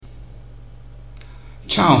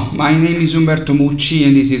Ciao, my name is Umberto Mucci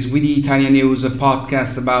and this is With the Italian News, a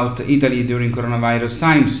podcast about Italy during coronavirus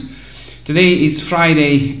times. Today is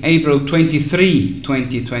Friday, April 23,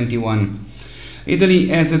 2021. Italy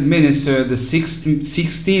has administered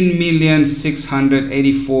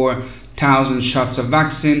 16,684,000 shots of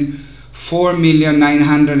vaccine.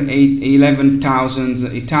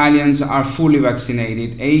 4,911,000 Italians are fully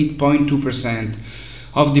vaccinated, 8.2%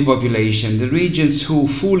 of the population. The regions who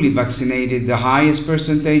fully vaccinated the highest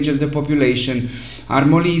percentage of the population are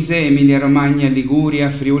Molise, Emilia-Romagna,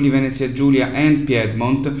 Liguria, Friuli, Venezia Giulia and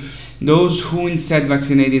Piedmont. Those who instead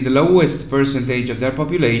vaccinated the lowest percentage of their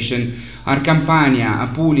population are Campania,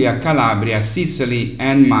 Apulia, Calabria, Sicily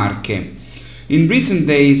and Marche. In recent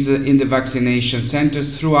days, in the vaccination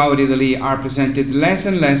centers throughout Italy are presented less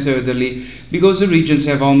and less elderly because the regions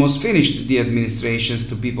have almost finished the administrations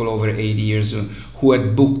to people over 80 years who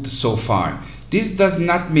had booked so far. This does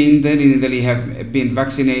not mean that in Italy have been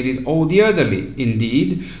vaccinated all the elderly.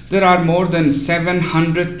 Indeed, there are more than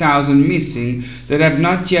 700,000 missing that have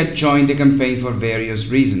not yet joined the campaign for various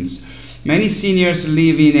reasons. Many seniors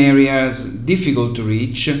live in areas difficult to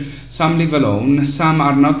reach, some live alone, some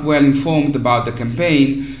are not well informed about the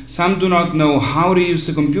campaign, some do not know how to use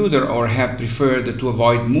the computer or have preferred to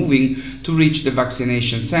avoid moving to reach the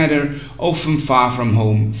vaccination center, often far from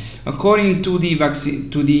home. According to the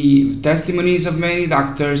testimonies of many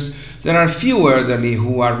doctors, there are few elderly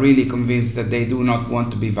who are really convinced that they do not want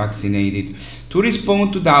to be vaccinated. To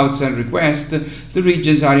respond to doubts and requests, the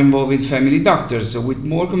regions are involving family doctors with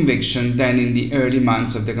more conviction than in the early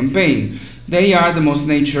months of the campaign. They are the most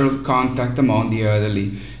natural contact among the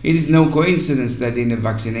elderly. It is no coincidence that in the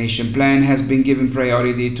vaccination plan has been given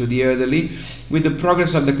priority to the elderly. With the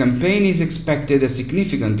progress of the campaign is expected a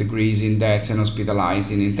significant decrease in deaths and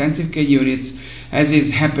hospitalized in intensive care units, as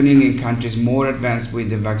is happening in countries more advanced with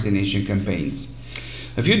the vaccination campaigns.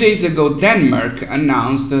 A few days ago, Denmark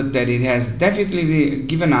announced that it has definitely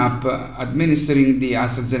given up administering the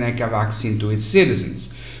AstraZeneca vaccine to its citizens.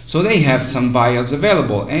 So they have some vials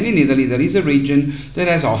available, and in Italy there is a region that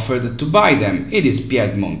has offered to buy them. It is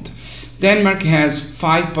Piedmont. Denmark has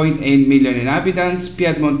 5.8 million inhabitants,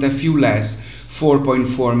 Piedmont a few less,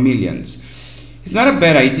 4.4 million. It's not a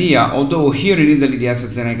bad idea, although here in Italy the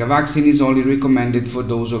AstraZeneca vaccine is only recommended for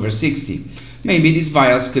those over 60. Maybe these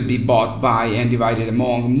vials could be bought by and divided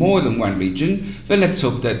among more than one region, but let's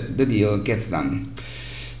hope that the deal gets done.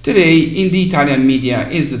 Today, in the Italian media,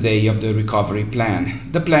 is the day of the recovery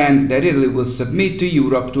plan. The plan that Italy will submit to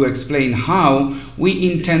Europe to explain how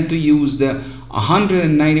we intend to use the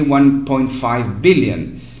 191.5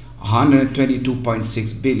 billion,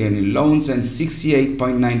 122.6 billion in loans and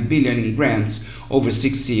 68.9 billion in grants over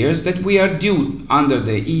 6 years that we are due under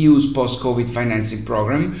the EU's post-COVID financing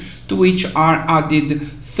program, to which are added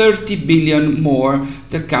 30 billion more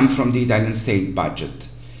that come from the Italian state budget.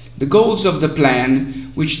 The goals of the plan,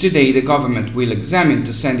 which today the government will examine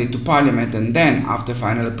to send it to Parliament and then, after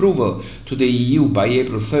final approval, to the EU by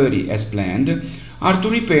April 30 as planned, are to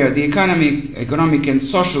repair the economic and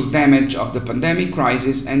social damage of the pandemic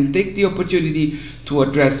crisis and take the opportunity to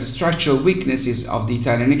address the structural weaknesses of the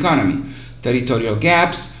Italian economy: territorial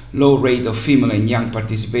gaps, low rate of female and young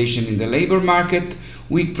participation in the labor market,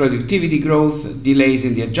 weak productivity growth, delays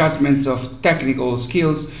in the adjustments of technical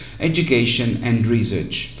skills, education and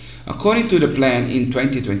research. According to the plan, in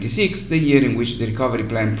 2026, the year in which the recovery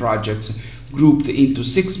plan projects grouped into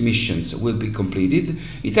 6 missions will be completed,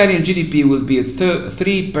 Italian GDP will be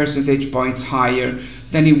 3 percentage points higher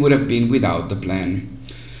than it would have been without the plan.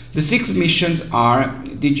 The 6 missions are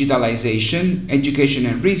digitalization, education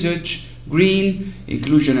and research, green,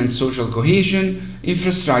 inclusion and social cohesion,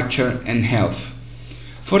 infrastructure and health.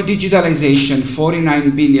 For digitalization,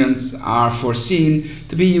 49 billion are foreseen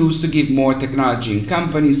to be used to give more technology in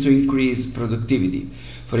companies to increase productivity.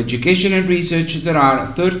 For education and research, there are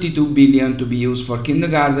 32 billion to be used for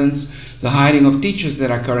kindergartens, the hiring of teachers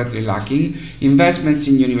that are currently lacking, investments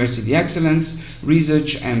in university excellence,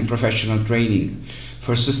 research and professional training.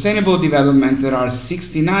 For sustainable development, there are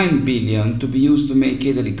 69 billion to be used to make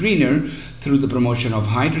Italy greener through the promotion of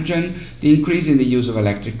hydrogen, the increase in the use of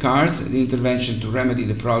electric cars, the intervention to remedy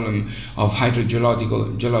the problem of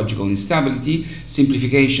hydrogeological instability,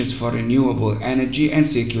 simplifications for renewable energy and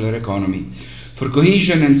circular economy. For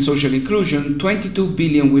cohesion and social inclusion, 22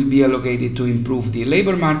 billion will be allocated to improve the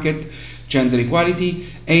labor market, gender equality,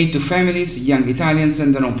 aid to families, young Italians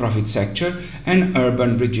and the non-profit sector, and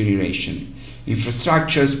urban regeneration.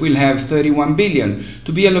 Infrastructures will have 31 billion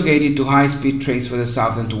to be allocated to high-speed trains for the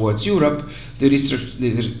south and towards Europe, the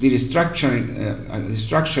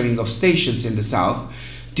restructuring of stations in the south,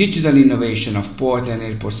 digital innovation of port and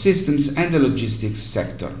airport systems, and the logistics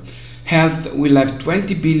sector. Health will have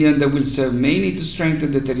 20 billion that will serve mainly to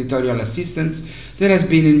strengthen the territorial assistance that has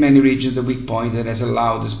been in many regions the weak point that has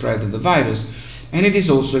allowed the spread of the virus, and it is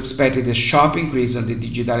also expected a sharp increase on the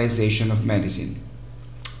digitalization of medicine.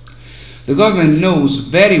 The government knows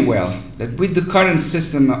very well that with the current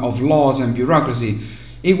system of laws and bureaucracy,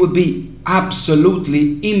 it would be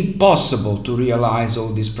absolutely impossible to realize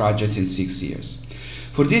all these projects in 6 years.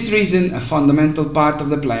 For this reason, a fundamental part of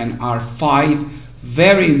the plan are 5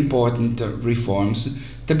 very important reforms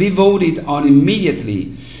to be voted on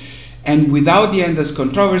immediately and without the endless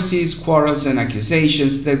controversies, quarrels and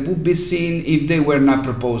accusations that would be seen if they were not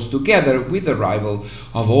proposed together with the arrival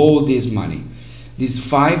of all this money. These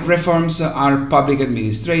 5 reforms are public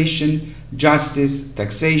administration, justice,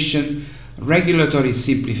 taxation, regulatory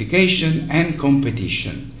simplification and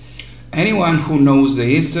competition. Anyone who knows the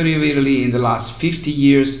history of Italy in the last 50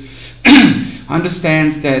 years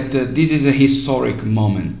understands that this is a historic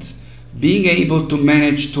moment. Being able to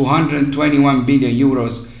manage 221 billion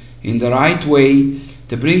euros in the right way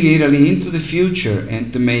to bring Italy into the future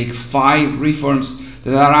and to make 5 reforms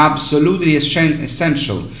that are absolutely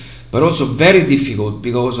essential, but also very difficult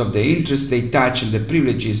because of the interest they touch and the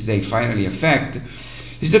privileges they finally affect,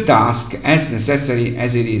 is a task as necessary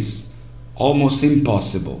as it is almost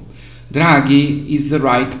impossible. Draghi is the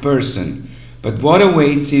right person, but what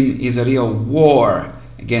awaits him is a real war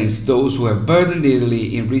against those who have burdened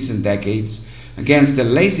Italy in recent decades, against the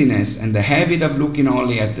laziness and the habit of looking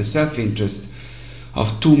only at the self-interest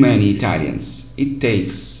of too many Italians.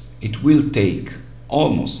 It will take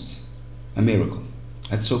almost a miracle.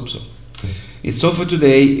 Let's hope so. It's all for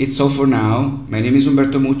today, it's all for now. My name is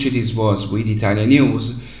Umberto Mucci, this was With Italia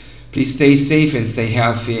News. Please stay safe and stay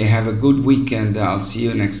healthy. Have a good weekend. I'll see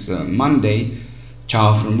you next Monday.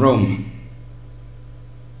 Ciao from Rome.